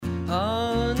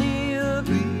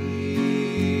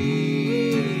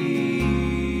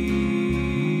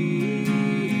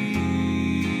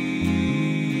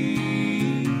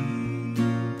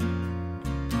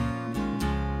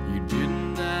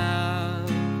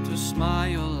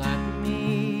smile at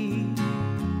me.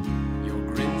 Your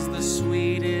grin's the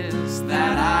sweetest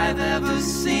that I've ever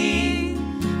seen,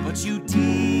 but you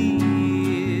did.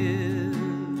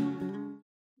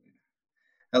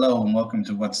 Hello and welcome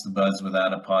to What's the Buzz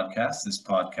Without a Podcast. This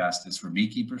podcast is for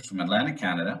beekeepers from Atlantic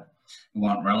Canada who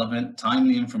want relevant,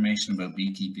 timely information about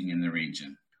beekeeping in the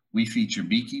region. We feature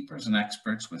beekeepers and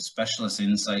experts with specialist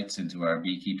insights into our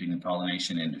beekeeping and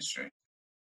pollination industry.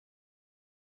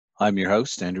 I'm your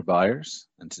host, Andrew Byers,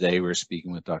 and today we're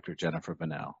speaking with Dr. Jennifer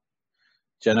Bunnell.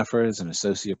 Jennifer is an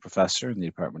associate professor in the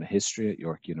Department of History at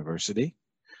York University,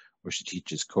 where she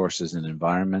teaches courses in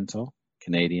environmental,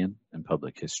 Canadian, and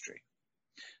public history.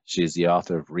 She is the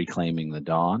author of Reclaiming the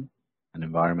Don, an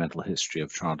environmental history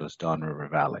of Toronto's Don River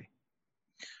Valley.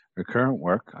 Her current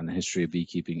work on the history of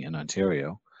beekeeping in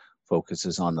Ontario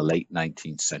focuses on the late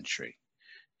 19th century.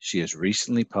 She has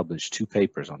recently published 2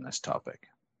 papers on this topic: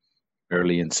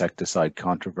 Early Insecticide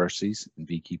Controversies in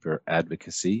Beekeeper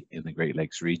Advocacy in the Great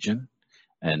Lakes region,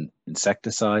 and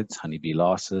Insecticides, Honeybee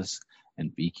Losses,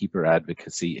 and Beekeeper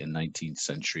Advocacy in 19th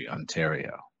Century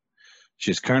Ontario. She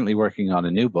is currently working on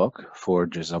a new book,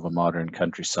 Forges of a Modern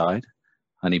Countryside,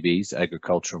 Honeybees,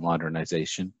 Agricultural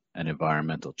Modernization, and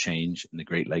Environmental Change in the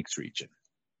Great Lakes region.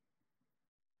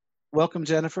 Welcome,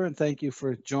 Jennifer, and thank you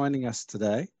for joining us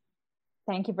today.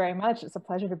 Thank you very much. It's a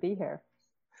pleasure to be here.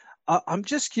 I'm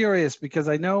just curious because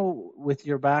I know with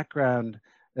your background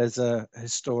as a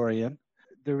historian,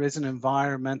 there is an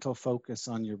environmental focus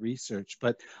on your research,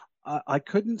 but I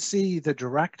couldn't see the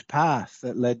direct path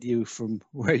that led you from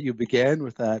where you began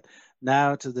with that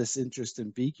now to this interest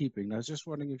in beekeeping. I was just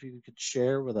wondering if you could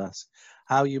share with us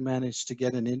how you managed to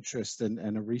get an interest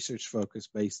and a research focus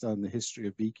based on the history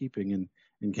of beekeeping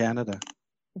in Canada.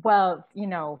 Well, you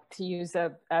know, to use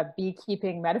a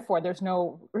beekeeping metaphor, there's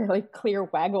no really clear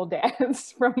waggle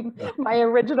dance from my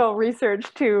original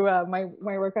research to my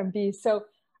work on bees. So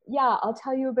yeah, I'll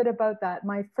tell you a bit about that.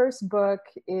 My first book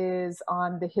is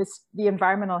on the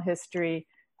environmental history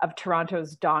of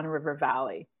Toronto's Don River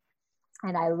Valley.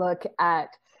 And I look at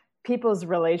people's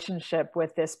relationship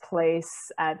with this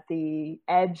place at the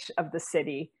edge of the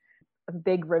city, a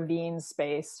big ravine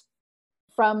space,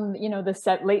 from, you know,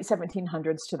 the late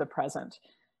 1700s to the present.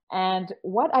 And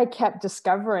what I kept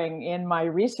discovering in my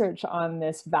research on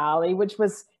this valley, which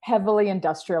was heavily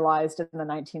industrialized in the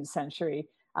 19th century,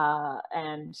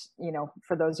 and, you know,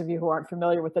 for those of you who aren't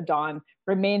familiar with the Don,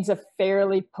 remains a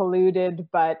fairly polluted,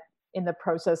 but in the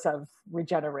process of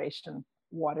regeneration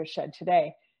watershed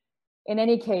today. In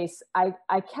any case,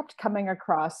 I kept coming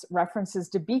across references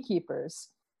to beekeepers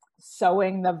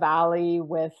sowing the valley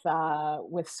with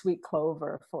sweet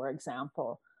clover, for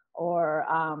example, or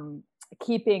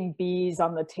keeping bees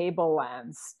on the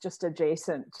tablelands just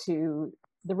adjacent to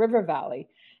the river valley.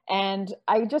 And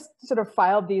I just sort of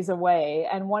filed these away.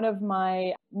 And one of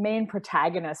my main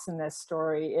protagonists in this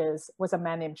story was a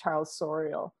man named Charles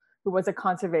Sorial, who was a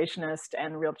conservationist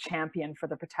and real champion for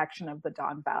the protection of the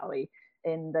Don Valley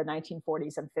in the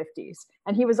 1940s and 50s.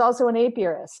 And he was also an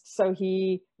apiarist. So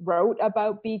he wrote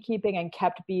about beekeeping and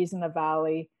kept bees in the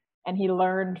valley. And he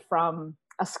learned from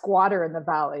a squatter in the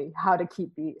valley how to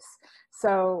keep bees.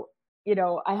 So, you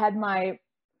know, I had my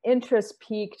interest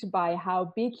piqued by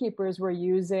how beekeepers were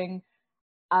using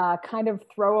kind of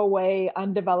throwaway,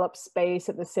 undeveloped space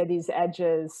at the city's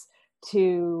edges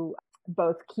to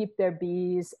both keep their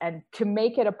bees and to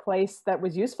make it a place that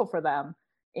was useful for them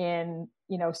in,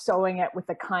 you know, sowing it with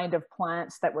the kind of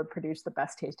plants that would produce the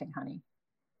best tasting honey.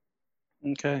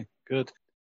 Okay, good.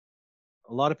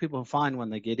 A lot of people find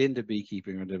when they get into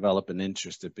beekeeping or develop an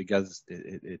interest, because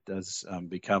it does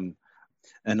become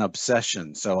an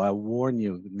obsession. So I warn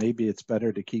you, maybe it's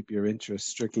better to keep your interest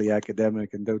strictly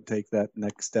academic and don't take that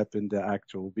next step into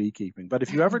actual beekeeping. But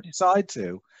if you ever decide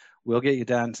to, we'll get you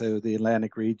down to the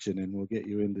Atlantic region and we'll get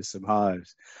you into some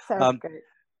hives. Sounds great.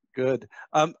 Good.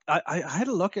 I had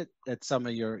a look at some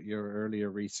of your earlier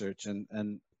research,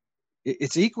 and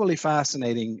it's equally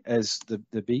fascinating as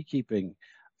the beekeeping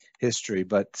history,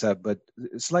 but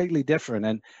slightly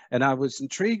different. And I was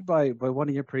intrigued by one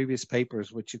of your previous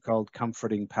papers, which you called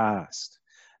Comforting Past.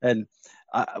 And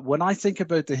when I think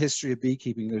about the history of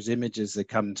beekeeping, there's images that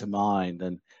come to mind,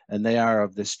 and they are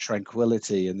of this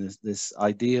tranquility and this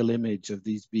ideal image of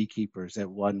these beekeepers at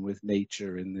one with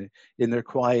nature in their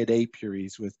quiet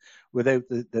apiaries, without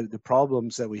the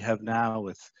problems that we have now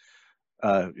with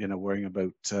you know, worrying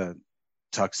about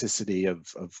toxicity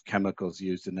of chemicals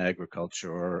used in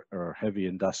agriculture, or heavy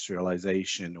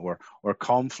industrialization, or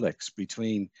conflicts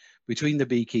between the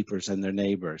beekeepers and their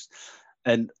neighbors.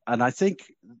 And I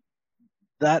think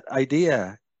that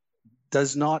idea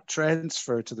does not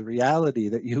transfer to the reality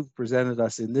that you've presented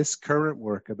us in this current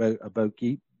work about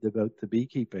the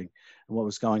beekeeping and what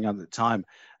was going on at the time.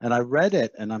 And I read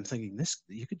it and I'm thinking,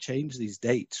 you could change these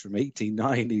dates from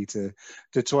 1890 to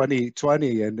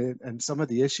 2020, and some of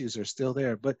the issues are still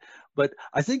there. But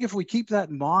I think if we keep that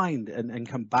in mind and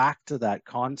come back to that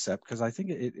concept, because I think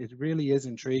it really is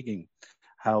intriguing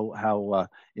how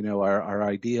our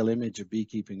ideal image of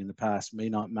beekeeping in the past may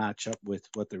not match up with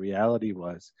what the reality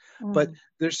was. But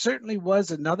there certainly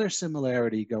was another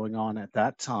similarity going on at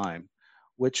that time,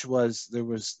 which was there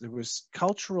was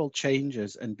cultural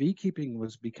changes, and beekeeping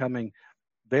was becoming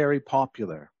very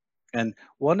popular. And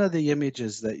one of the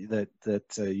images that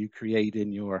you create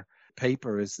in your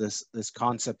paper is this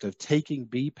concept of taking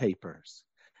bee papers.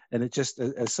 And it just,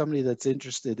 as somebody that's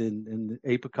interested in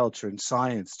apiculture and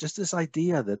science, just this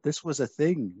idea that this was a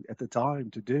thing at the time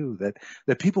to do,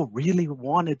 that people really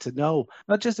wanted to know,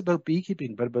 not just about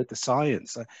beekeeping, but about the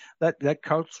science. That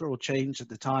cultural change at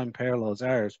the time parallels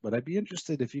ours, but I'd be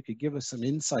interested if you could give us some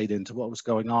insight into what was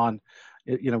going on,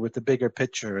 with the bigger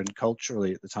picture and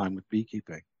culturally at the time with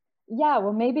beekeeping. Yeah,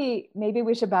 well, maybe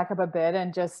we should back up a bit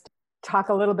and just talk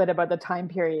a little bit about the time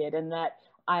period, and that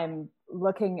I'm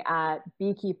looking at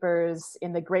beekeepers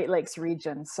in the Great Lakes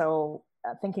region. So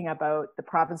thinking about the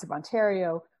province of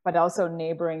Ontario, but also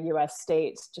neighboring US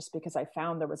states, just because I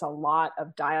found there was a lot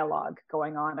of dialogue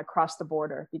going on across the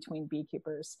border between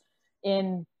beekeepers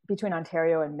between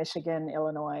Ontario and Michigan,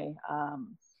 Illinois,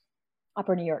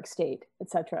 Upper New York State,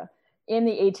 etc., in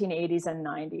the 1880s and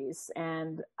 90s.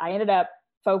 And I ended up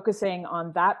focusing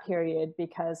on that period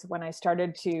because when I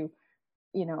started to,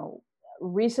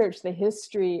 research the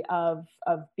history of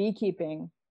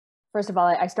beekeeping, first of all,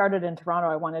 I started in Toronto.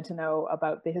 I wanted to know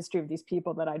about the history of these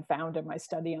people that I'd found in my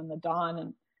study on the Don,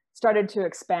 and started to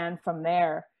expand from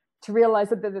there to realize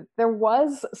that there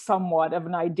was somewhat of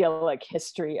an idyllic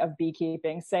history of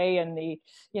beekeeping, say in the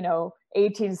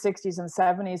 1860s and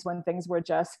 70s, when things were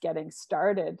just getting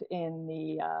started in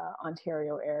the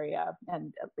Ontario area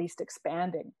and at least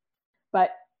expanding. But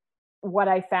what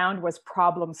I found was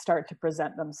problems start to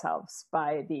present themselves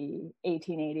by the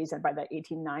 1880s and by the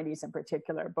 1890s in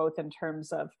particular, both in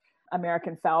terms of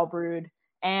American foul brood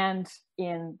and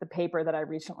in the paper that I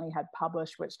recently had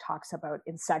published, which talks about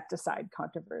insecticide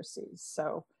controversies.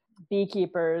 So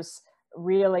beekeepers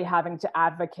really having to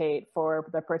advocate for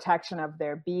the protection of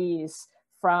their bees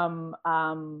from,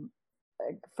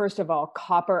 first of all,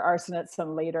 copper arsenates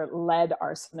and later lead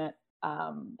arsenate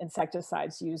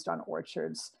insecticides used on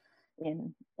orchards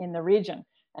in the region.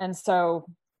 And so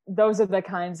those are the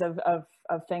kinds of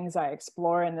things I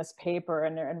explore in this paper,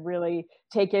 and really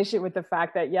take issue with the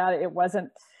fact that,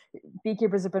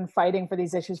 beekeepers have been fighting for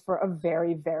these issues for a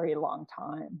very, very long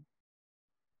time.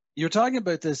 You're talking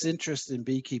about this interest in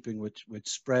beekeeping, which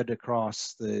spread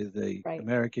across the right.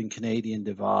 American-Canadian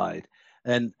divide.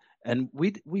 And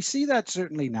we see that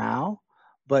certainly now.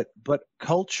 But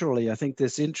culturally, I think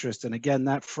this interest, and again,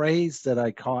 that phrase that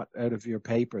I caught out of your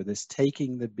paper, this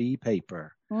taking the bee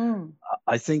paper,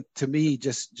 I think to me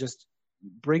just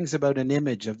brings about an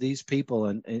image of these people,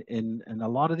 and a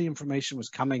lot of the information was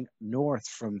coming north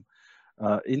from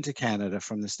into Canada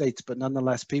from the States, but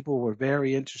nonetheless, people were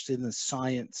very interested in the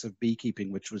science of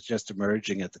beekeeping, which was just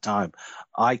emerging at the time.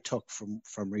 I took from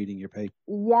reading your paper.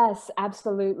 Yes,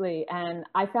 absolutely. And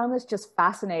I found this just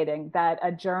fascinating that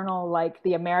a journal like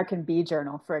the American Bee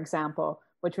Journal, for example,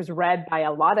 which was read by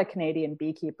a lot of Canadian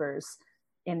beekeepers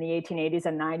in the 1880s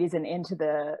and 90s and into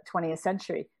the 20th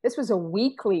century, this was a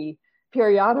weekly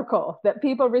periodical that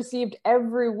people received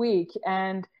every week.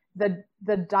 And the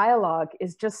dialogue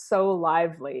is just so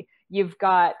lively. You've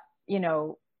got,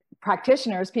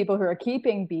 practitioners, people who are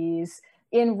keeping bees,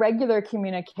 in regular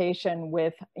communication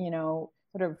with, sort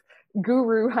of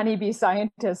guru honeybee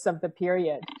scientists of the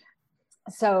period.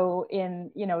 So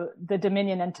in, the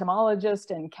Dominion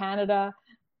entomologist in Canada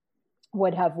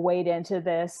would have weighed into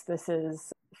this. This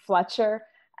is Fletcher.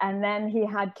 And then he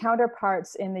had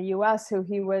counterparts in the US who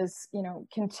he was,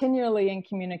 continually in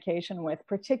communication with,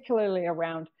 particularly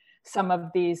around some of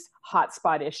these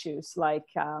hotspot issues like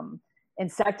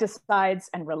insecticides,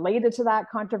 and related to that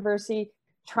controversy,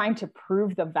 trying to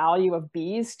prove the value of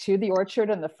bees to the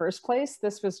orchard in the first place.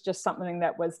 This was just something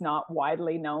that was not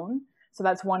widely known. So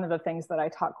that's one of the things that I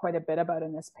talk quite a bit about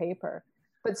in this paper.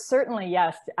 But certainly,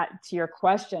 yes, to your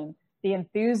question, the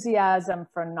enthusiasm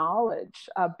for knowledge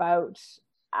about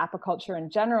apiculture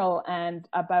in general and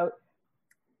about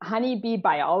honeybee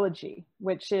biology,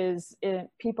 which is,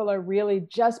 people are really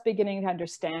just beginning to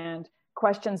understand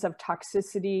questions of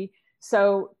toxicity.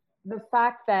 So the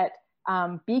fact that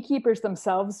beekeepers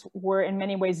themselves were in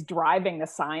many ways driving the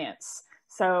science.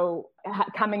 So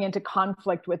coming into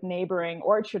conflict with neighboring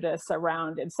orchardists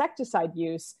around insecticide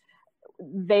use,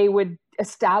 they would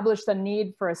establish the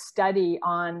need for a study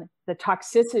on the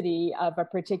toxicity of a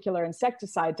particular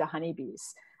insecticide to honeybees.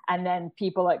 And then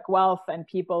people at Guelph and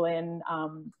people in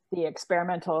the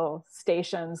experimental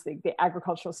stations, the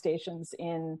agricultural stations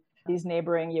in these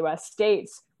neighboring US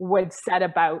states would set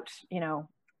about,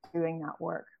 doing that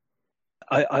work.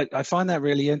 I find that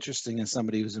really interesting as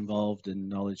somebody who's involved in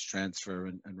knowledge transfer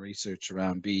and research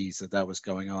around bees, that was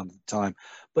going on at the time.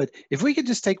 But if we could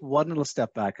just take one little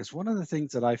step back, because one of the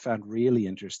things that I found really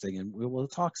interesting, and we'll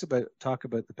talk about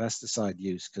the pesticide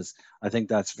use, because I think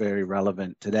that's very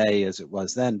relevant today as it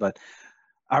was then, but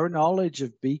our knowledge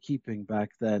of beekeeping back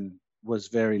then was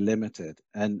very limited.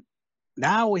 And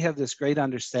now we have this great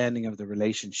understanding of the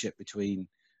relationship between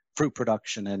fruit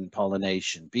production and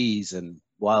pollination, bees and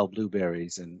wild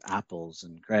blueberries and apples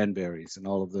and cranberries and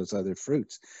all of those other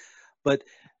fruits. But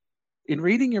in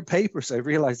reading your papers, I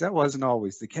realized that wasn't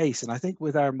always the case. And I think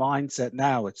with our mindset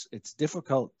now, it's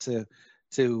difficult to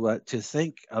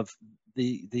think of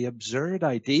the absurd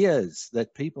ideas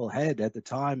that people had at the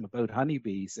time about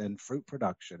honeybees and fruit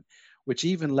production, which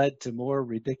even led to more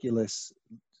ridiculous,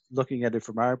 looking at it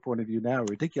from our point of view now,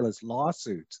 ridiculous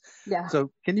lawsuits. Yeah.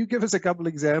 So can you give us a couple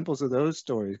examples of those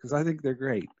stories? Because I think they're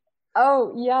great.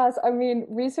 Oh, yes. I mean,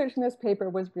 researching this paper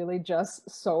was really just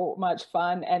so much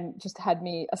fun and just had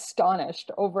me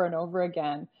astonished over and over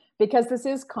again, because this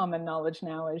is common knowledge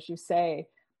now, as you say.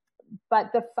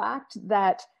 But the fact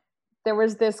that there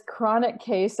was this chronic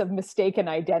case of mistaken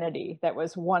identity that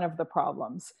was one of the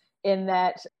problems, in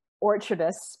that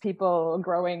orchardists, people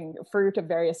growing fruit of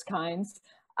various kinds,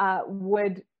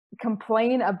 would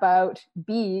complain about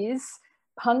bees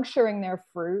puncturing their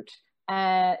fruit,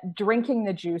 drinking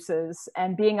the juices,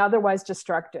 and being otherwise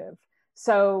destructive.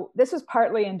 So this was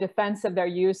partly in defense of their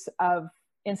use of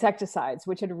insecticides,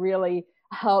 which had really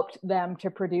helped them to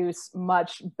produce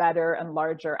much better and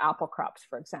larger apple crops,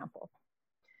 for example.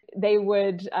 They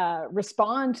would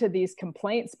respond to these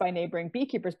complaints by neighboring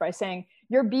beekeepers by saying,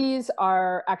 your bees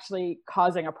are actually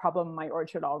causing a problem in my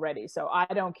orchard already. So I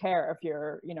don't care if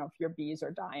your bees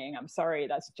are dying. I'm sorry,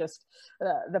 that's just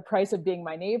the price of being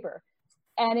my neighbor.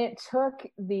 And it took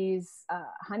these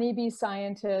honeybee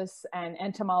scientists and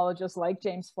entomologists like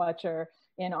James Fletcher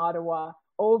in Ottawa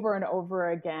over and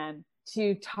over again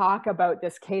to talk about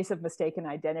this case of mistaken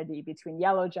identity between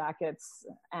yellow jackets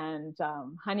and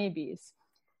honeybees.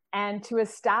 And to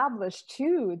establish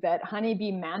too that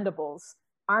honeybee mandibles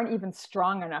aren't even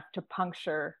strong enough to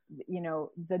puncture,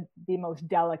 the most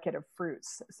delicate of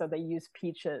fruits. So they use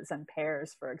peaches and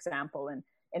pears, for example, in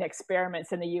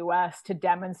experiments in the US to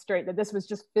demonstrate that this was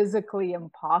just physically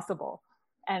impossible,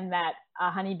 and that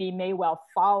a honeybee may well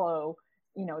follow,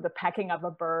 the pecking of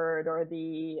a bird or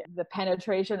the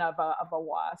penetration of a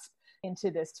wasp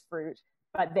into this fruit,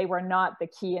 but they were not the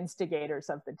key instigators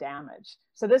of the damage.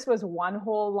 So this was one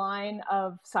whole line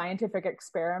of scientific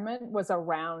experiment, was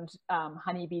around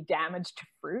honeybee damage to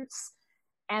fruits.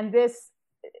 And this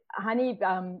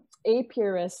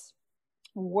apiarists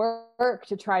work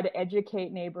to try to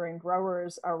educate neighboring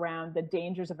growers around the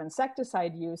dangers of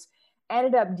insecticide use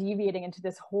ended up deviating into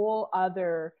this whole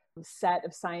other set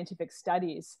of scientific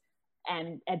studies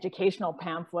and educational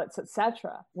pamphlets,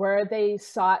 etc., where they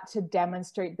sought to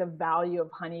demonstrate the value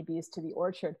of honeybees to the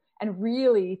orchard and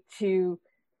really to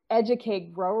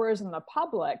educate growers and the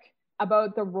public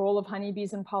about the role of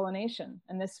honeybees in pollination.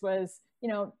 And this was,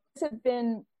 this had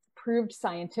been proved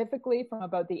scientifically from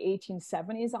about the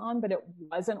 1870s on, but it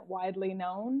wasn't widely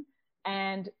known.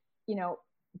 And,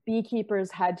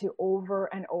 beekeepers had to over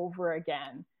and over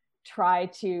again try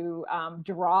to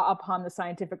draw upon the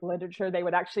scientific literature. They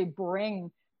would actually bring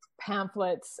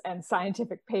pamphlets and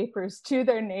scientific papers to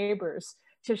their neighbors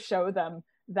to show them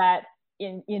that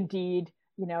indeed,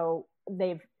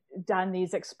 they've done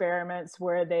these experiments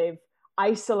where they've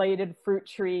isolated fruit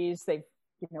trees, they've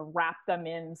wrapped them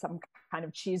in some kind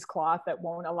of cheesecloth that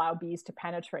won't allow bees to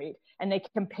penetrate. And they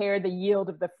compare the yield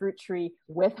of the fruit tree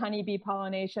with honeybee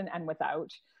pollination and without.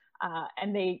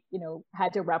 And they,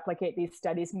 had to replicate these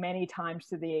studies many times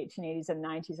through the 1880s and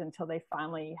 90s until they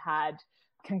finally had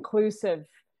conclusive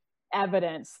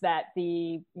evidence that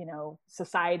the,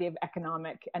 Society of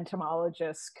Economic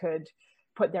Entomologists could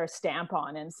put their stamp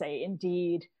on and say,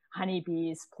 indeed,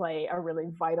 honeybees play a really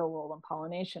vital role in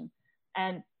pollination.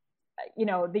 And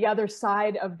the other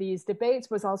side of these debates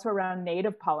was also around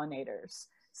native pollinators.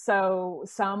 So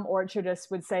some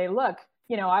orchardists would say, look,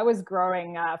 I was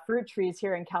growing fruit trees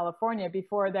here in California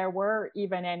before there were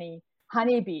even any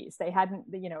honeybees. They hadn't,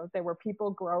 there were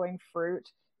people growing fruit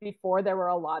before there were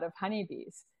a lot of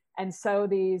honeybees. And so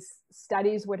these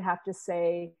studies would have to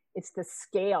say it's the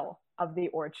scale of the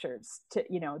orchards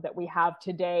that we have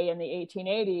today in the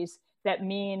 1880s that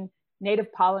mean native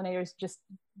pollinators just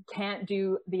can't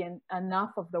do enough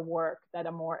of the work that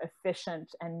a more efficient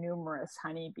and numerous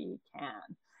honeybee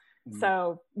can.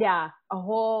 So yeah, a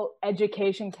whole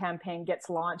education campaign gets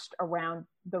launched around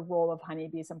the role of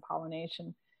honeybees in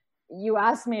pollination. You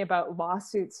asked me about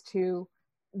lawsuits too.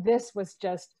 This was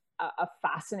just a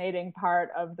fascinating part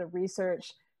of the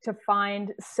research, to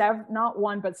find not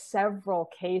one, but several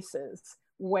cases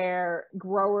where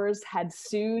growers had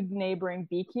sued neighboring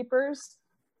beekeepers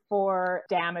for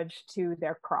damage to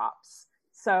their crops.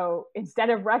 So instead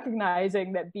of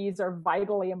recognizing that bees are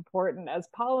vitally important as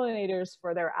pollinators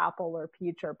for their apple or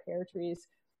peach or pear trees,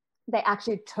 they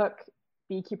actually took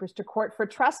beekeepers to court for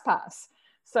trespass.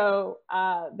 So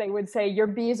they would say, your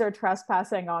bees are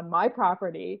trespassing on my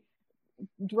property,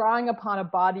 drawing upon a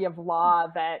body of law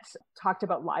that talked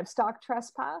about livestock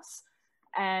trespass,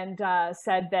 and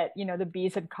said that, the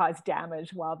bees had caused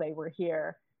damage while they were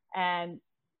here. And,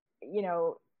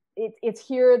 it's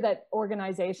here that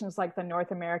organizations like the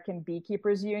North American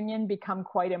Beekeepers Union become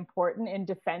quite important in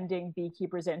defending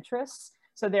beekeepers' interests.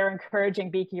 So they're encouraging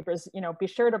beekeepers, be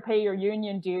sure to pay your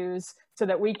union dues so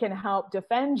that we can help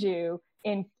defend you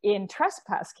in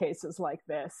trespass cases like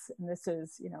this. And this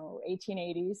is,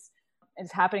 1880s.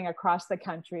 It's happening across the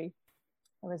country.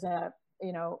 There was a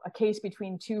case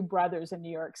between two brothers in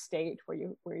New York State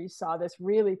where you saw this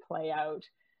really play out.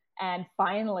 And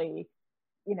finally,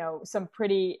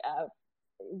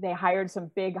 they hired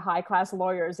some big high-class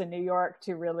lawyers in New York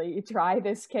to really try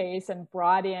this case, and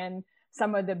brought in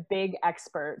some of the big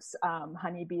experts,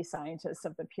 honeybee scientists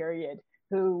of the period,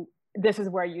 who, this is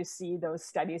where you see those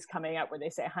studies coming out where they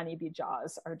say honeybee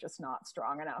jaws are just not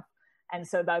strong enough. And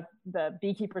so the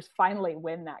beekeepers finally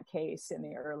win that case in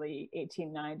the early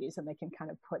 1890s, and they can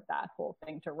kind of put that whole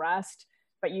thing to rest.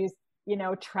 But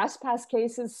trespass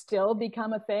cases still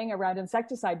become a thing around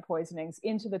insecticide poisonings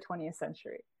into the 20th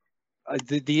century.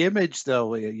 The image,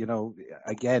 though,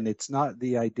 again, it's not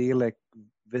the idyllic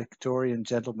Victorian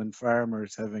gentleman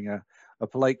farmers having a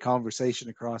polite conversation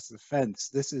across the fence.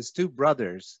 This is two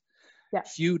brothers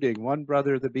feuding. One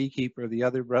brother, the beekeeper, the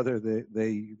other brother,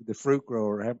 the fruit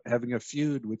grower, having a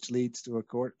feud, which leads to a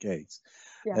court case.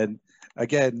 Yeah. And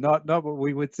again, not what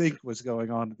we would think was going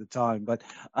on at the time, but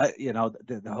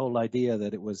the whole idea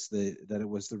that it was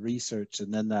the research,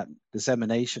 and then that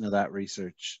dissemination of that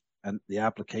research and the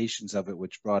applications of it,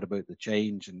 which brought about the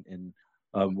change in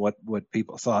what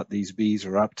people thought these bees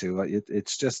are up to.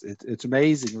 It's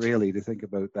amazing, really, to think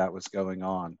about that was going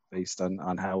on based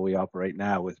on how we operate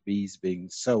now, with bees being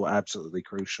so absolutely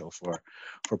crucial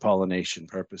for pollination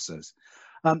purposes.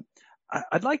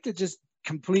 I'd like to just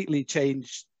completely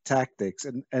change tactics,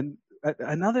 and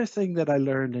another thing that I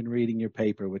learned in reading your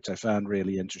paper, which I found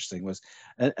really interesting, was,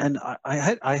 and I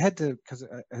had to, because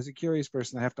as a curious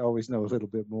person, I have to always know a little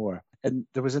bit more. And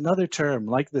there was another term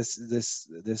like this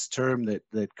term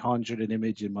that conjured an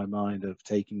image in my mind of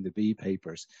taking the bee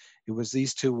papers. It was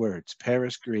these two words,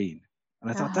 Paris green,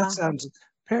 and I thought that sounds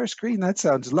Paris green. That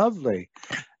sounds lovely.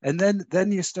 And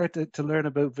then you start to learn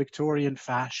about Victorian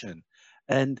fashion,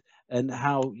 and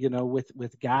how,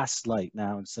 with gaslight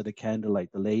now instead of candlelight,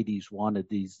 the ladies wanted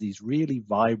these really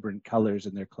vibrant colors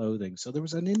in their clothing. So there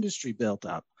was an industry built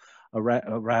up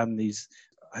around these,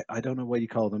 I don't know what you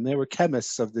call them. They were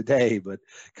chemists of the day, but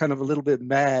kind of a little bit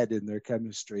mad in their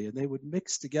chemistry. And they would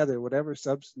mix together whatever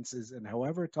substances and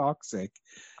however toxic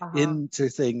into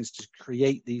things to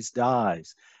create these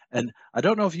dyes. And I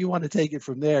don't know if you want to take it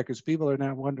from there, because people are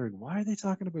now wondering, why are they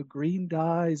talking about green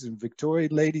dyes and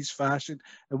Victorian ladies fashion?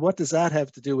 And what does that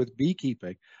have to do with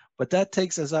beekeeping? But that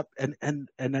takes us up, and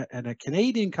a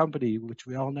Canadian company, which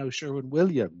we all know,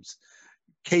 Sherwin-Williams,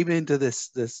 came into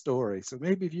this story. So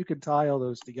maybe if you can tie all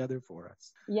those together for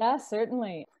us. Yeah,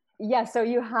 certainly. Yeah, so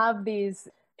you have these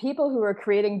people who are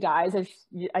creating dyes,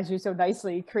 as you so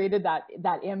nicely created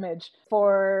that image,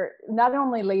 for not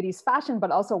only ladies' fashion,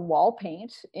 but also wall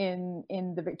paint in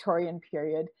the Victorian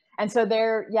period. And so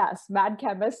they're, yes, mad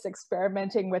chemists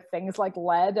experimenting with things like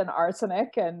lead and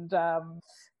arsenic and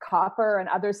copper and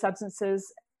other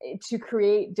substances to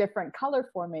create different color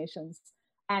formations.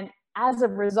 And as a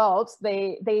result,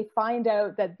 they find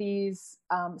out that these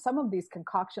some of these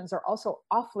concoctions are also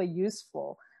awfully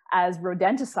useful as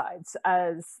rodenticides,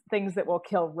 as things that will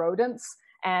kill rodents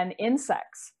and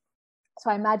insects. So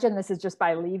I imagine this is just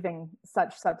by leaving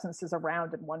such substances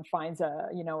around and one finds a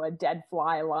dead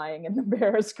fly lying in the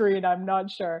Paris green, I'm not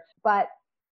sure. But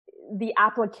the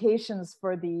applications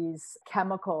for these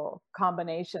chemical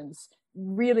combinations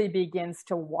really begins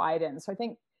to widen. So I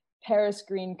think Paris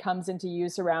green comes into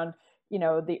use around,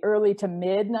 the early to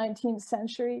mid 19th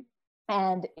century.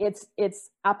 And its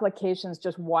applications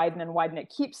just widen and widen. It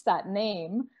keeps that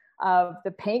name of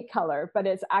the paint color, but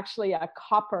it's actually a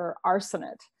copper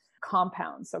arsenate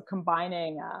compound. So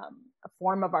combining a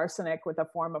form of arsenic with a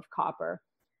form of copper,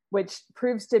 which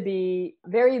proves to be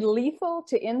very lethal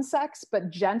to insects, but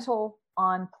gentle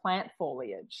on plant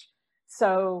foliage.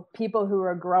 So people who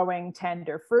are growing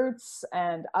tender fruits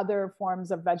and other forms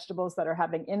of vegetables that are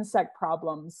having insect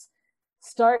problems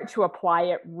start to apply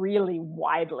it really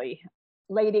widely.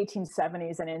 Late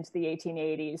 1870s and into the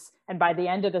 1880s. And by the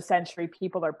end of the century,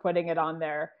 people are putting it on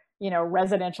their,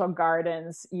 residential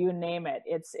gardens, you name it.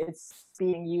 It's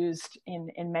being used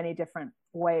in many different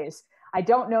ways. I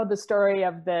don't know the story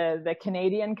of the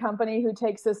Canadian company who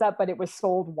takes this up, but it was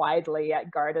sold widely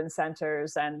at garden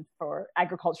centers and for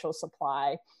agricultural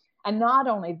supply. And not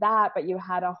only that, but you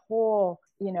had a whole,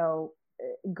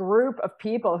 group of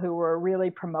people who were really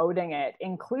promoting it,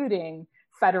 including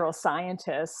federal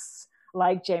scientists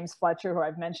like James Fletcher, who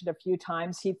I've mentioned a few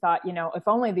times. He thought, if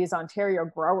only these Ontario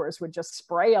growers would just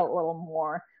spray a little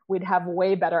more, we'd have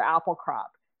way better apple crop.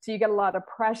 So you get a lot of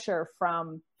pressure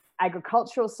from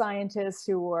agricultural scientists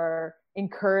who were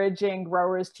encouraging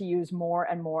growers to use more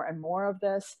and more and more of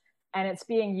this. And it's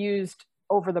being used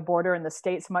over the border in the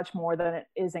States much more than it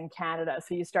is in Canada.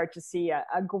 So you start to see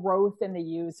a growth in the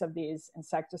use of these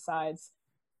insecticides.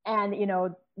 And,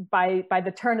 by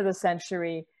the turn of the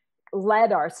century,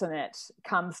 lead arsenate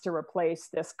comes to replace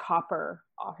this copper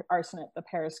arsenate, the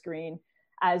Paris green,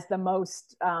 as the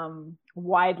most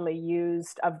widely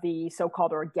used of the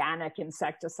so-called organic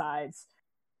insecticides,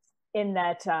 in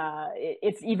that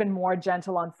it's even more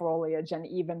gentle on foliage and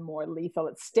even more lethal.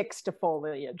 It sticks to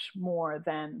foliage more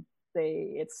than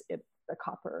the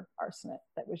copper arsenate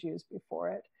that was used before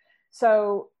it.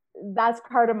 So that's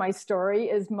part of my story,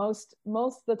 is most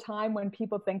of the time when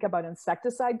people think about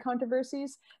insecticide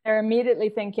controversies, they're immediately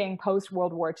thinking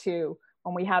post-World War II,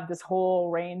 when we have this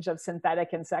whole range of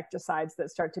synthetic insecticides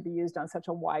that start to be used on such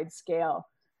a wide scale.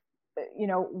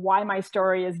 Why my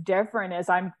story is different is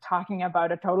I'm talking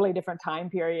about a totally different time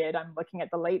period. I'm looking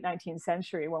at the late 19th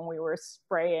century, when we were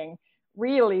spraying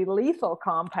really lethal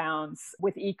compounds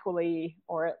with equally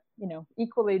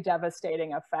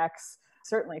devastating effects,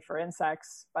 certainly for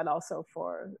insects, but also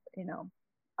for,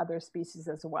 other species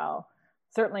as well.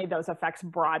 Certainly those effects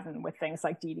broaden with things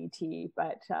like DDT,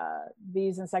 but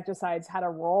these insecticides had a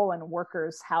role in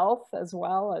workers' health as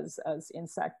well as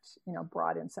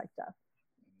broad insect death.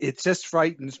 It just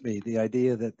frightens me, the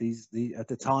idea that at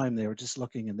the time they were just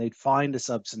looking and they'd find a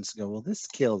substance and go, well, this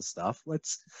kills stuff.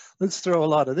 Let's throw a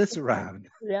lot of this around.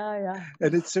 Yeah.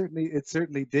 And it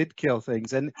certainly did kill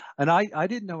things. And I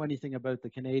didn't know anything about the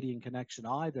Canadian connection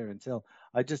either until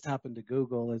I just happened to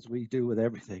Google, as we do with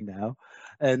everything now.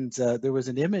 And there was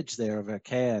an image there of a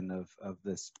can of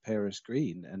this Paris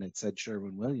green, and it said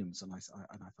Sherwin-Williams. And I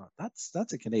thought,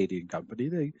 that's a Canadian company.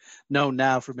 They known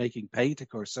now for making paint, of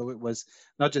course. So it was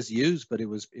not just used, but it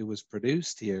was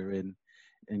produced here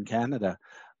in Canada.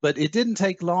 But it didn't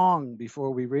take long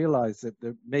before we realized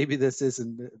that maybe this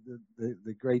isn't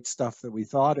the great stuff that we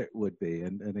thought it would be.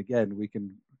 And again, we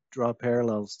can draw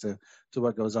parallels to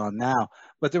what goes on now.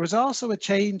 But there was also a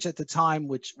change at the time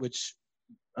which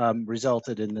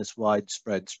resulted in this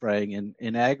widespread spraying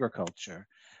in agriculture.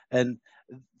 And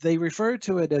they referred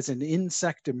to it as an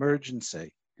insect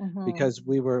emergency, because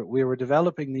we were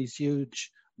developing these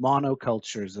huge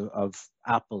monocultures of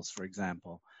apples, for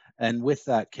example, and with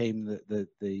that came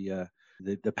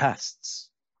the pests.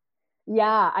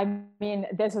 Yeah, I mean,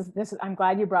 this is. I'm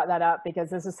glad you brought that up,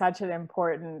 because this is such an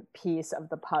important piece of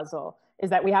the puzzle. Is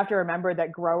that we have to remember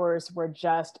that growers were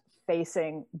just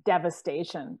facing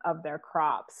devastation of their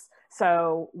crops.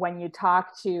 So when you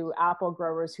talk to apple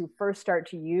growers who first start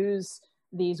to use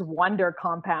these wonder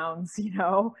compounds,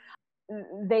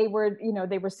 they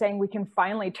were saying we can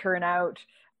finally turn out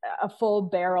a full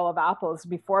barrel of apples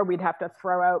before we'd have to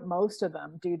throw out most of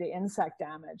them due to insect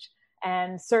damage.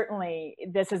 And certainly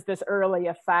this is this early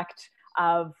effect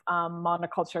of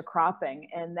monoculture cropping,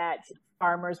 and that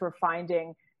farmers were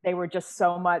finding they were just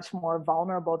so much more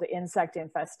vulnerable to insect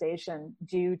infestation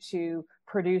due to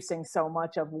producing so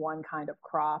much of one kind of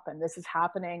crop. And this is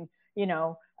happening,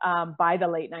 by the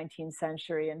late 19th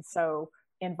century. And so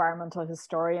environmental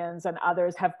historians and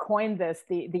others have coined this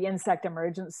the insect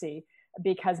emergency,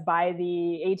 because by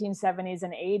the 1870s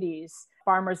and 80s,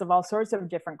 farmers of all sorts of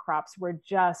different crops were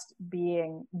just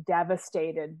being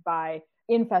devastated by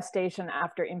infestation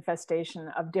after infestation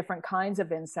of different kinds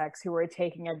of insects who were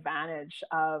taking advantage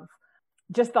of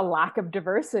just the lack of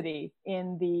diversity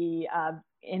in the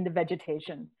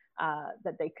vegetation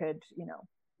that they could,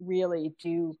 really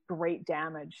do great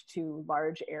damage to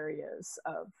large areas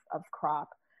of crop.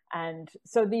 And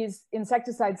so these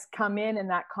insecticides come in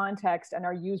that context and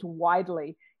are used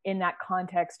widely in that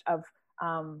context of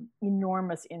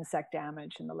enormous insect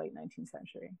damage in the late 19th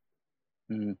century.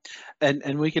 Mm.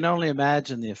 And we can only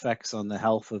imagine the effects on the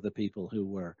health of the people who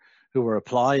were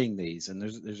applying these. And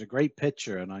there's a great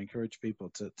picture, and I encourage people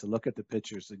to look at the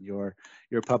pictures in your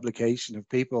publication of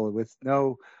people with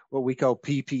no, what we call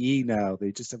PPE now.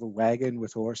 They just have a wagon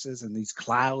with horses and these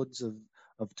clouds of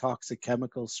toxic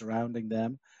chemicals surrounding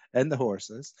them and the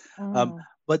horses.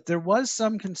 But there was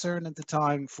some concern at the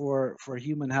time for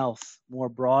human health more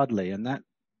broadly, and that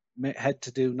had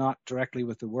to do not directly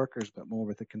with the workers, but more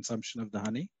with the consumption of the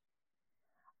honey?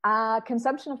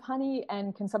 Consumption of honey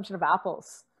and consumption of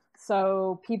apples.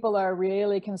 So people are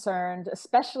really concerned,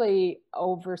 especially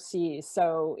overseas.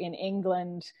 So in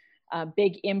England,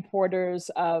 big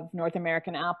importers of North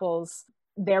American apples,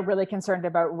 they're really concerned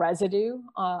about residue,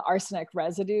 arsenic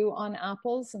residue on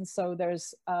apples. And so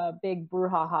there's a big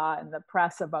brouhaha in the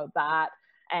press about that.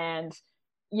 And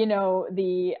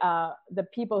the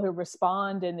people who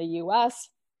respond in the US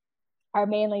are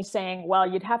mainly saying, well,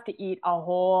 you'd have to eat a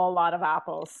whole lot of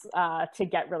apples to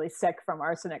get really sick from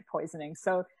arsenic poisoning.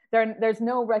 So there's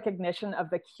no recognition of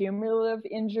the cumulative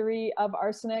injury of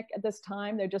arsenic at this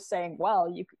time. They're just saying, well,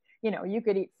 you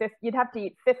could eat you'd have to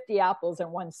eat 50 apples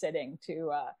in one sitting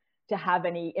to have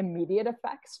any immediate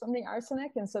effects from the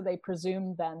arsenic. And so they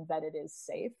presume then that it is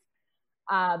safe.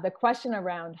 The question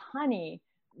around honey,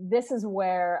 this is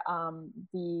where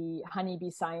the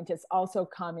honeybee scientists also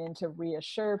come in to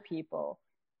reassure people.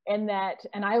 And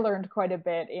I learned quite a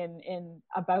bit in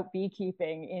about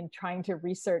beekeeping in trying to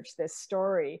research this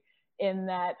story, in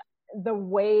that the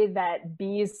way that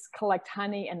bees collect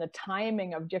honey and the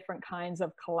timing of different kinds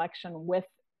of collection with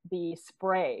the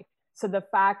spray. So the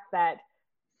fact that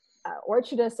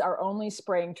orchardists are only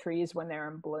spraying trees when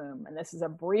they're in bloom, and this is a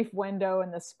brief window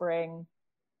in the spring.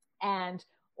 And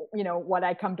what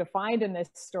I come to find in this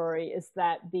story is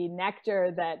that the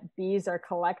nectar that bees are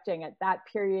collecting at that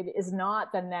period is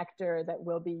not the nectar that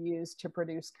will be used to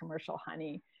produce commercial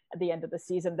honey at the end of the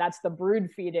season. That's the brood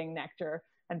feeding nectar.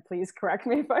 And please correct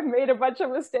me if I've made a bunch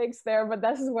of mistakes there, but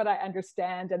this is what I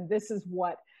understand. And this is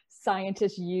what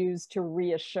scientists use to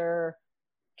reassure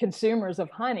consumers of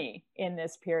honey in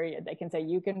this period. They can say,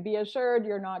 you can be assured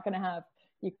you're not going to have,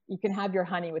 you can have your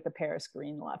honey with the Paris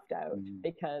green left out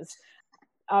because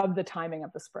of the timing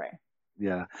of the spray.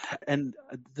 Yeah. And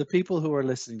the people who are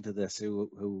listening to this,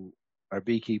 who are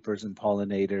beekeepers and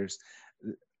pollinators,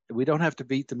 we don't have to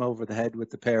beat them over the head with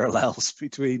the parallels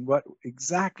between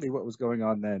exactly what was going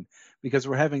on then, because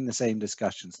we're having the same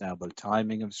discussions now about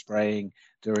timing of spraying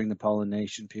during the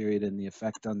pollination period and the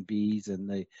effect on bees and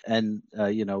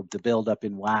the buildup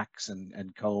in wax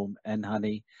and comb and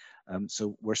honey.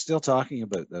 So we're still talking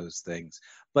about those things.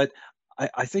 But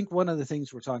I think one of the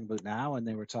things we're talking about now, and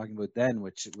they were talking about then,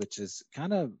 which is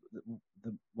kind of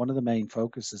one of the main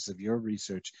focuses of your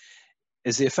research,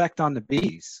 is the effect on the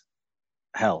bees'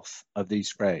 health of these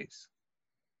sprays.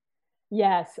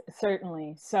 Yes,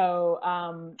 certainly. So,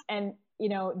 and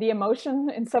the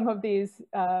emotion in some of these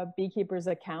beekeepers'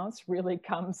 accounts really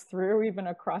comes through even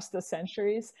across the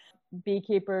centuries.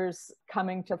 Beekeepers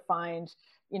coming to find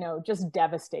just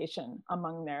devastation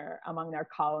among their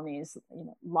colonies.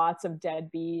 Lots of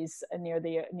dead bees near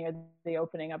the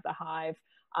opening of the hive.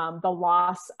 The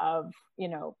loss of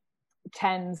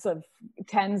tens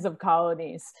of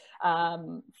colonies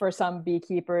for some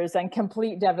beekeepers, and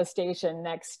complete devastation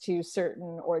next to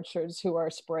certain orchards who are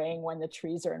spraying when the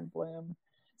trees are in bloom.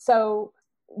 So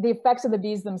the effects of the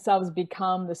bees themselves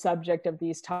become the subject of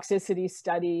these toxicity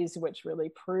studies, which really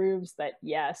proves that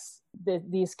yes,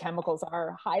 these chemicals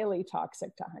are highly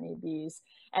toxic to honeybees.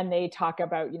 And they talk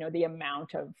about, the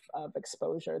amount of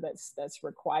exposure that's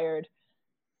required.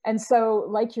 And so,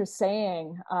 like you're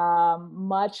saying,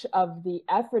 much of the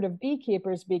effort of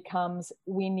beekeepers becomes,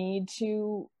 we need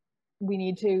to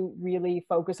really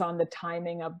focus on the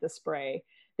timing of the spray.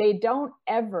 They don't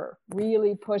ever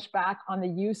really push back on the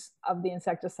use of the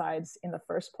insecticides in the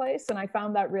first place. And I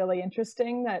found that really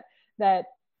interesting, that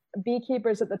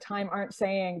beekeepers at the time aren't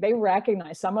saying, they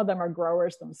recognize, some of them are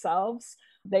growers themselves.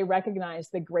 They recognize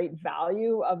the great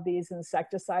value of these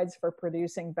insecticides for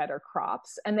producing better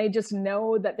crops. And they just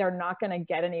know that they're not going to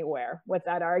get anywhere with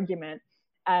that argument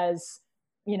as,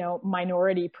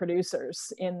 minority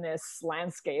producers in this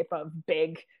landscape of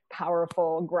big,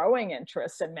 powerful growing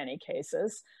interests in many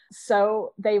cases.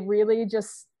 So they really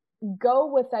just go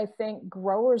with, I think,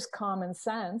 growers' common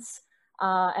sense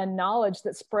and knowledge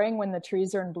that spraying when the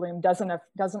trees are in bloom doesn't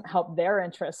help their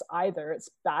interests either. It's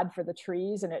bad for the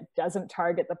trees and it doesn't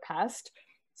target the pest.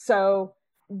 So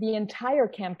the entire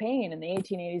campaign in the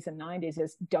 1880s and 90s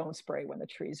is don't spray when the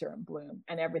trees are in bloom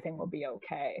and everything will be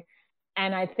okay.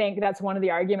 And I think that's one of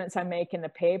the arguments I make in the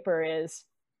paper is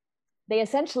they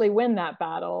essentially win that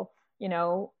battle. You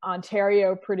know,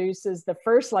 Ontario produces the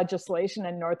first legislation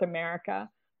in North America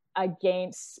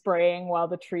against spraying while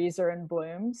the trees are in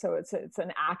bloom. So it's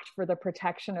an act for the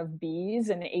protection of bees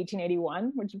in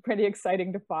 1881, which is pretty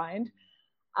exciting to find.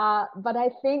 But I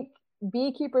think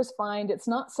beekeepers find it's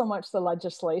not so much the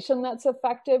legislation that's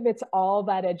effective, it's all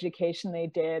that education they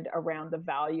did around the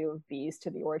value of bees to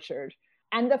the orchard.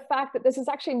 And the fact that this is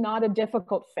actually not a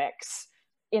difficult fix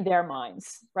in their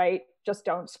minds, right? Just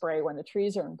don't spray when the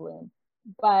trees are in bloom.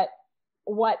 But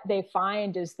what they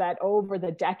find is that over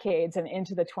the decades and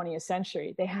into the 20th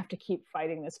century, they have to keep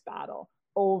fighting this battle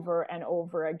over and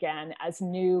over again as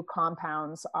new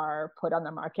compounds are put on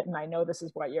the market. And I know this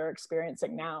is what you're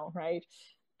experiencing now, right?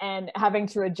 And having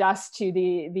to adjust to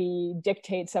the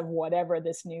dictates of whatever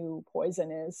this new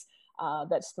poison is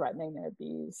that's threatening their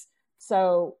bees.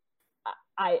 So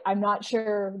I'm not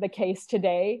sure the case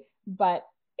today, but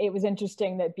it was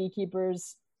interesting that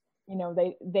beekeepers, you know,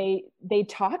 they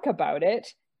talk about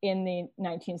it in the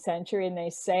 19th century and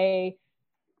they say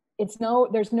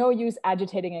there's no use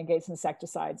agitating against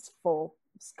insecticides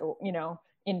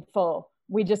in full.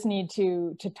 We just need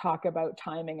to talk about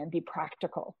timing and be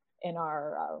practical in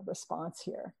our response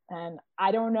here. And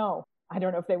I don't know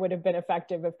if they would have been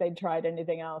effective if they'd tried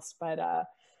anything else, but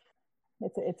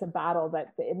it's a battle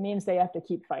that it means they have to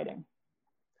keep fighting.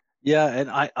 Yeah, and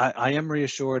I am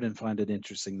reassured and find it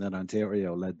interesting that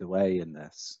Ontario led the way in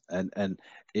this. And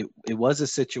it was a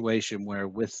situation where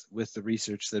with the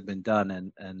research that had been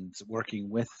done and working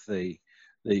with the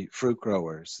fruit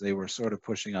growers, they were sort of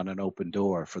pushing on an open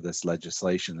door for this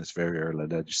legislation, this very early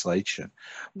legislation.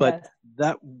 But yes,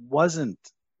 that wasn't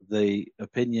the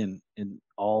opinion in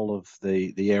all of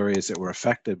the areas that were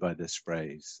affected by the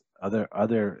sprays.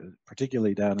 Other,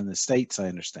 particularly down in the States, I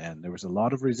understand, there was a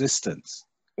lot of resistance.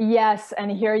 Yes,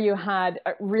 and here you had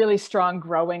really strong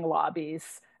growers'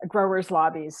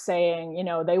 lobbies saying, you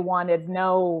know, they wanted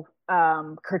no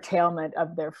curtailment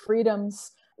of their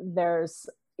freedoms. There's,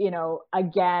 you know,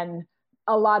 again,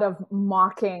 a lot of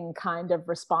mocking kind of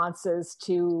responses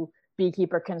to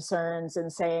beekeeper concerns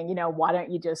and saying, you know, why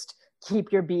don't you just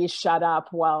keep your bees shut up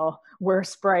while we're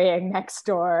spraying next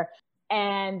door?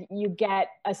 And you get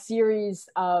a series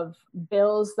of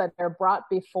bills that are brought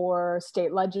before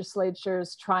state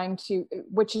legislatures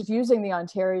which is using the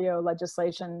Ontario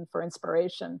legislation for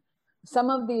inspiration. Some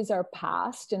of these are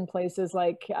passed in places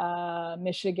like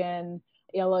Michigan,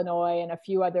 Illinois, and a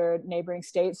few other neighboring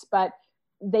states, but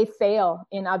they fail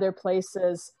in other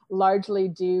places, largely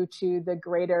due to the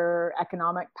greater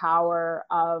economic power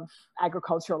of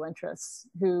agricultural interests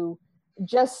who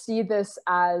just see this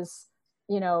as,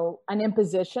 you know, an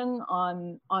imposition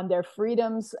on their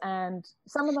freedoms. And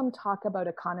some of them talk about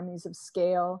economies of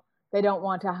scale. They don't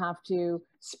want to have to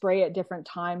spray at different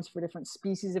times for different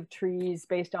species of trees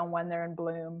based on when they're in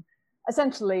bloom.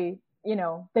 Essentially, you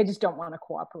know, they just don't want to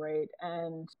cooperate.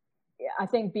 And I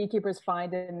think beekeepers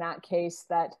find in that case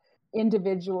that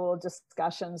individual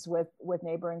discussions with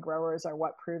neighboring growers are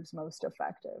what proves most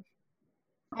effective.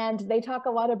 And they talk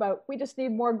a lot about, we just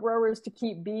need more growers to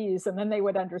keep bees. And then they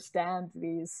would understand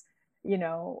these, you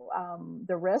know,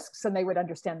 the risks, and they would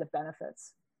understand the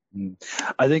benefits.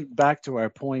 I think back to our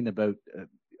point about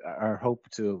our hope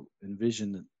to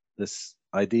envision this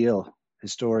ideal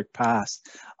historic past.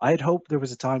 I'd hoped there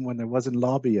was a time when there wasn't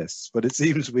lobbyists, but it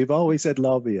seems we've always had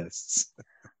lobbyists.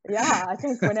 Yeah, I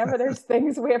think whenever there's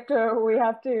things we have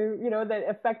to, you know, that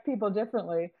affect people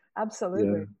differently.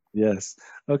 Absolutely. Yeah. Yes.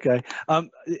 Okay.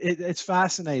 It's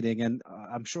fascinating, and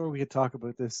I'm sure we could talk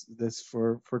about this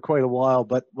for quite a while.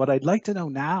 But what I'd like to know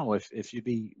now, if you'd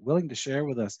be willing to share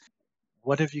with us,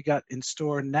 what have you got in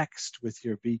store next with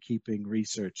your beekeeping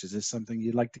research? Is this something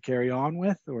you'd like to carry on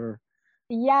with, or?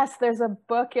 Yes, there's a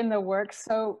book in the works.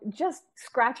 So just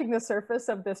scratching the surface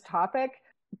of this topic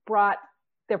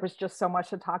there was just so much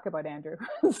to talk about, Andrew.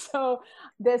 So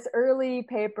this early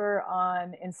paper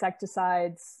on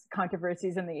insecticides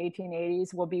controversies in the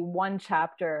 1880s will be one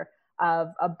chapter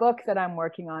of a book that I'm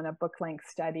working on, a book-length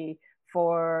study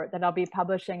that I'll be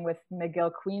publishing with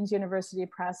McGill Queen's University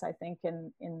Press, I think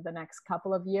in the next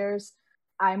couple of years.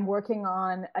 I'm working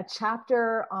on a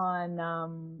chapter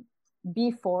on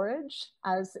bee forage,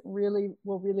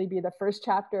 will really be the first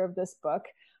chapter of this book,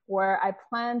 where I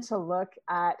plan to look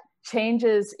at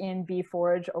changes in bee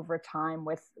forage over time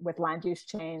with land use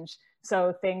change.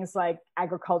 So things like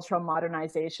agricultural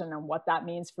modernization and what that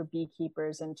means for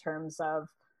beekeepers in terms of,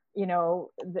 you know,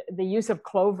 the use of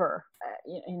clover,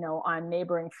 you know, on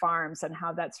neighboring farms, and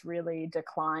how that's really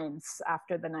declines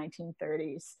after the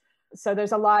 1930s. So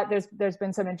there's a lot, there's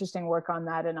been some interesting work on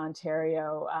that in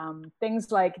Ontario.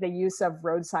 Things like the use of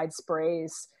roadside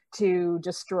sprays to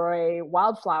destroy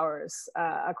wildflowers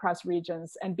across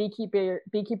regions, and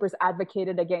beekeepers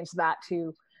advocated against that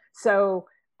too. So,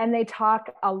 and they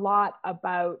talk a lot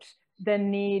about the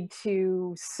need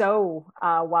to sow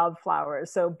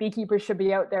wildflowers. So beekeepers should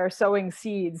be out there sowing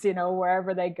seeds, you know,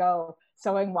 wherever they go,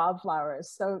 sowing wildflowers.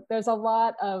 So there's a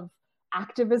lot of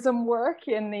activism work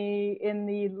in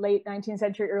the late 19th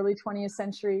century, early 20th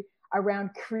century around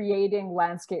creating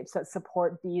landscapes that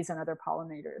support bees and other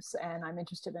pollinators. And I'm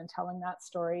interested in telling that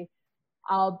story.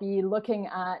 I'll be looking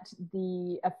at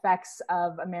the effects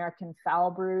of American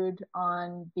foul brood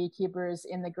on beekeepers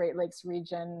in the Great Lakes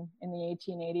region in the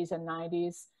 1880s and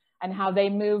 90s, and how they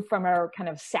moved from a kind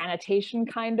of sanitation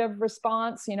kind of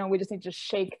response, you know, we just need to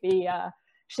shake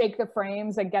the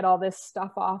frames and get all this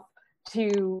stuff off,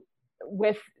 to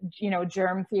with, you know,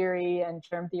 germ theory and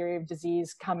germ theory of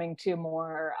disease coming to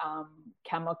more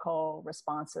chemical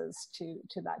responses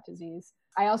to that disease.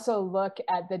 I also look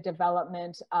at the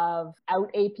development of out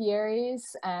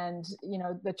apiaries and, you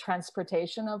know, the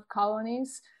transportation of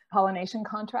colonies, pollination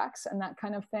contracts and that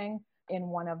kind of thing in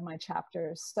one of my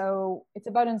chapters. So it's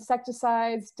about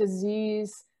insecticides,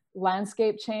 disease,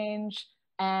 landscape change,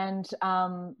 and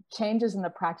changes in the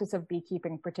practice of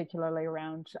beekeeping, particularly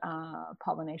around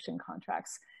pollination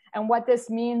contracts, and what this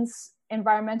means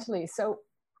environmentally. So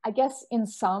I guess in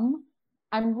sum,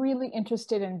 I'm really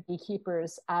interested in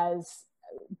beekeepers as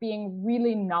being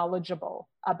really knowledgeable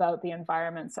about the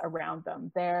environments around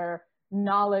them, their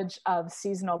knowledge of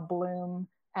seasonal bloom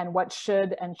and what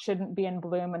should and shouldn't be in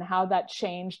bloom and how that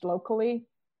changed locally,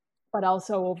 but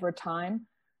also over time.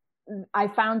 I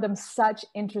found them such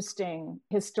interesting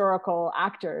historical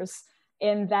actors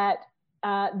in that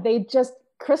they just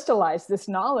crystallized this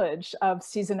knowledge of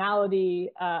seasonality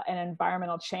and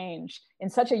environmental change in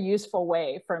such a useful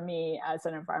way for me as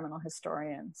an environmental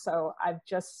historian. So I've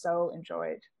just so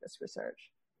enjoyed this research.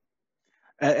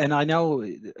 And I know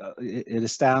it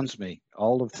astounds me,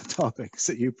 all of the topics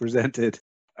that you presented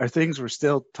are things we're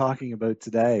still talking about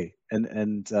today.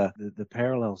 And the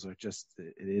parallels are just,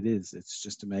 it's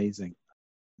just amazing.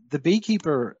 The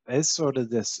beekeeper is sort of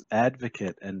this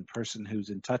advocate and person who's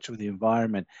in touch with the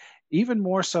environment, even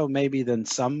more so maybe than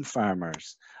some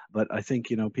farmers. But I think,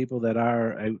 you know, people that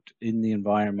are out in the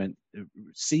environment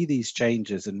see these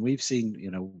changes, and we've seen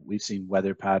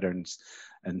weather patterns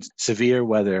and severe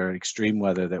weather, extreme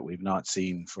weather that we've not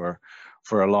seen for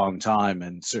a long time.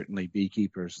 And certainly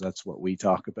beekeepers, that's what we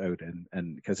talk about,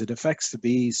 and because it affects the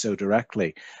bees so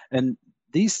directly. And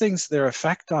these things, their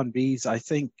effect on bees, I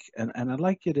think, and I'd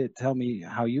like you to tell me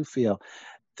how you feel,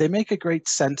 they make a great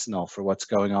sentinel for what's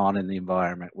going on in the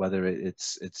environment, whether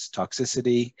it's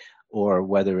toxicity or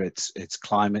whether it's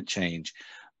climate change.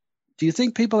 Do you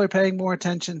think people are paying more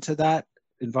attention to that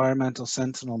environmental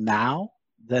sentinel now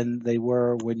than they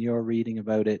were when you're reading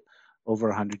about it over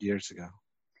 100 years ago?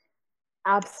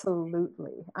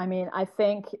 Absolutely. I mean, I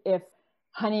think if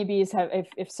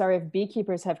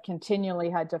beekeepers have continually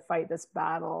had to fight this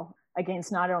battle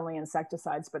against not only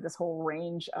insecticides, but this whole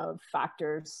range of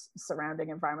factors surrounding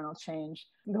environmental change,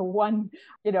 the one,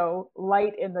 you know,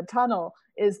 light in the tunnel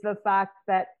is the fact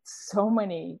that so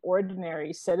many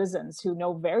ordinary citizens who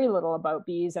know very little about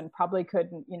bees and probably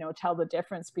couldn't, you know, tell the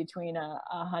difference between a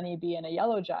honeybee and a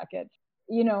yellow jacket,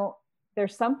 you know,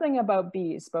 there's something about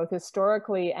bees, both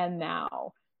historically and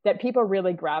now, that people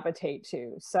really gravitate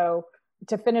to. So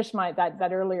to finish that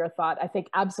earlier thought, I think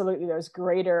absolutely there's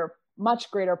much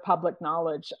greater public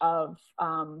knowledge of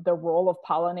the role of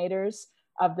pollinators,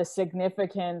 of the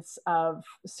significance of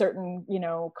certain, you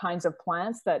know, kinds of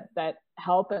plants that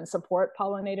help and support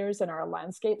pollinators in our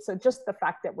landscape. So just the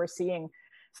fact that we're seeing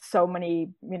so many,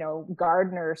 you know,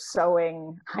 gardeners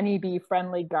sowing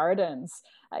honeybee-friendly gardens,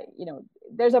 you know,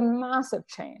 there's a massive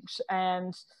change.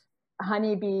 And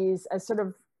honeybees as sort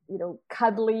of, you know,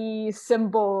 cuddly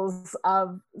symbols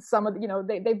of some of, you know,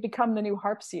 they've become the new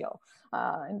harp seal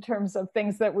in terms of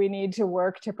things that we need to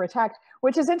work to protect,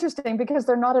 which is interesting because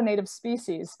they're not a native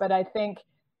species. But I think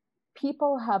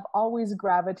people have always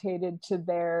gravitated to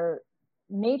their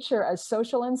nature as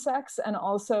social insects and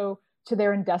also to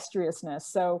their industriousness.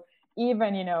 So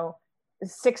even, you know,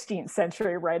 16th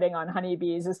century writing on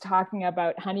honeybees is talking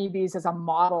about honeybees as a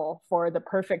model for the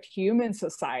perfect human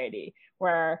society,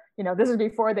 where, you know, this is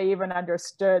before they even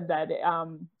understood that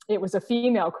it was a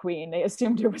female queen. They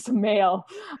assumed it was a male,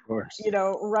 Of course.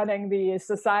 running the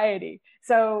society.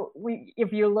 So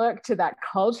if you look to that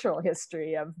cultural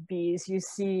history of bees, you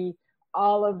see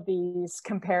all of these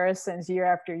comparisons year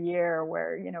after year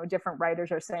where, different writers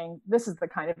are saying, this is the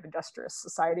kind of industrious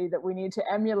society that we need to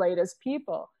emulate as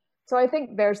people. So I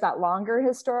think there's that longer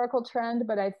historical trend,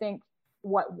 but I think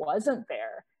what wasn't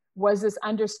there was this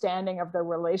understanding of the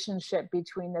relationship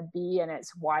between the bee and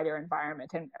its wider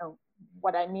environment. And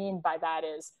what I mean by that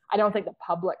is, I don't think the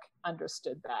public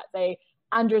understood that. They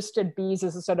understood bees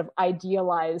as a sort of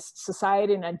idealized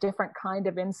society and a different kind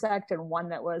of insect, and one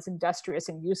that was industrious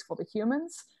and useful to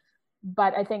humans.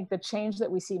 But I think the change that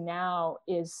we see now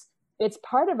is it's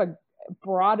part of a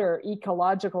broader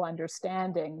ecological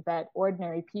understanding that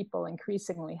ordinary people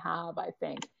increasingly have, I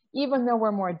think, even though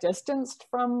we're more distanced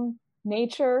from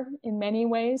nature in many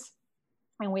ways,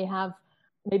 and we have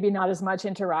maybe not as much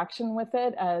interaction with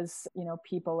it as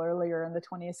people earlier in the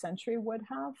 20th century would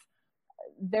have.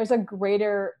 There's a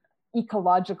greater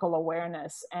ecological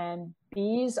awareness, and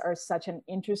bees are such an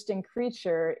interesting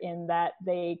creature in that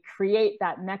they create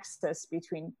that nexus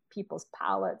between people's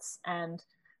palates and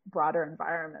broader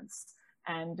environments.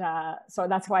 And so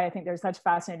that's why I think they're such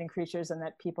fascinating creatures, and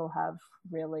that people have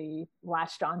really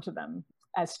latched onto them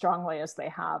as strongly as they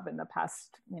have in the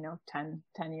past 10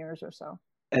 years or so.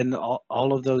 And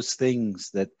all of those things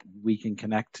that we can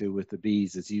connect to with the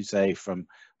bees, as you say, from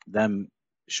them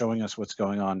showing us what's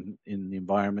going on in the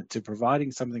environment to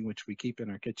providing something which we keep in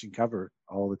our kitchen cupboard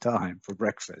all the time for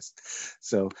breakfast.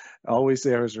 So always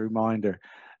there as a reminder.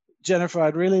 Jennifer,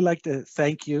 I'd really like to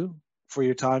thank you for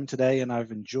your time today, and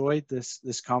I've enjoyed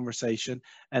this conversation.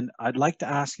 And I'd like to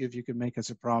ask you if you can make us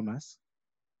a promise.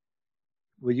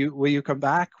 Will you come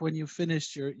back when you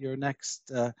finish your next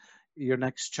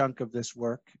chunk of this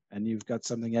work, and you've got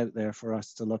something out there for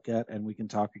us to look at, and we can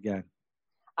talk again?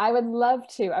 I would love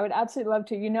to. I would absolutely love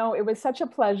to. It was such a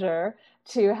pleasure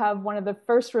to have one of the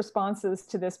first responses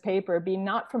to this paper be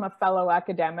not from a fellow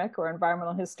academic or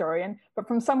environmental historian, but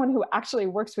from someone who actually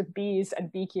works with bees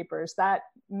and beekeepers. That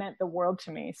meant the world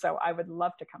to me. So I would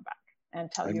love to come back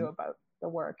and tell you about the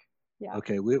work. Yeah.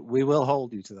 Okay, we will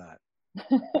hold you to that.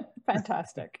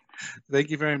 Fantastic. Thank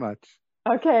you very much.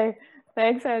 Okay.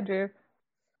 Thanks, Andrew.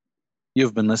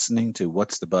 You've been listening to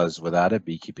What's the Buzz with Ada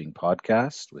Beekeeping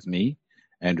Podcast with me,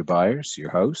 Andrew Byers, your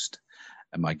host,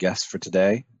 and my guest for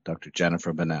today, Dr.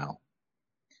 Jennifer Bunnell.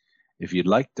 If you'd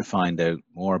like to find out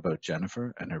more about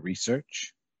Jennifer and her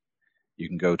research, you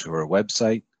can go to her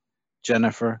website,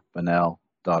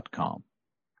 jenniferbunnell.com.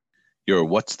 Your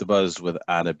What's the Buzz with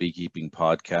Ada Beekeeping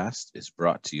Podcast is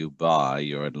brought to you by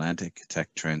your Atlantic Tech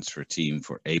Transfer Team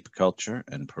for Apiculture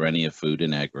and Perennia Food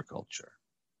and Agriculture.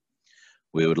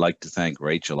 We would like to thank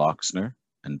Rachel Oxner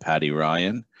and Patty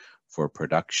Ryan for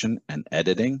production and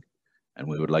editing, and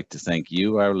we would like to thank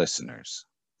you, our listeners.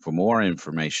 For more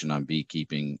information on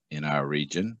beekeeping in our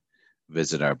region,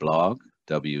 visit our blog,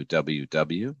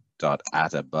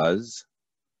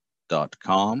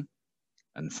 www.atabuzz.com,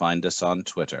 and find us on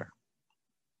Twitter,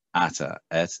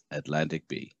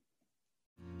 @AtlanticBee.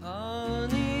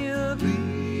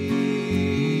 Honey,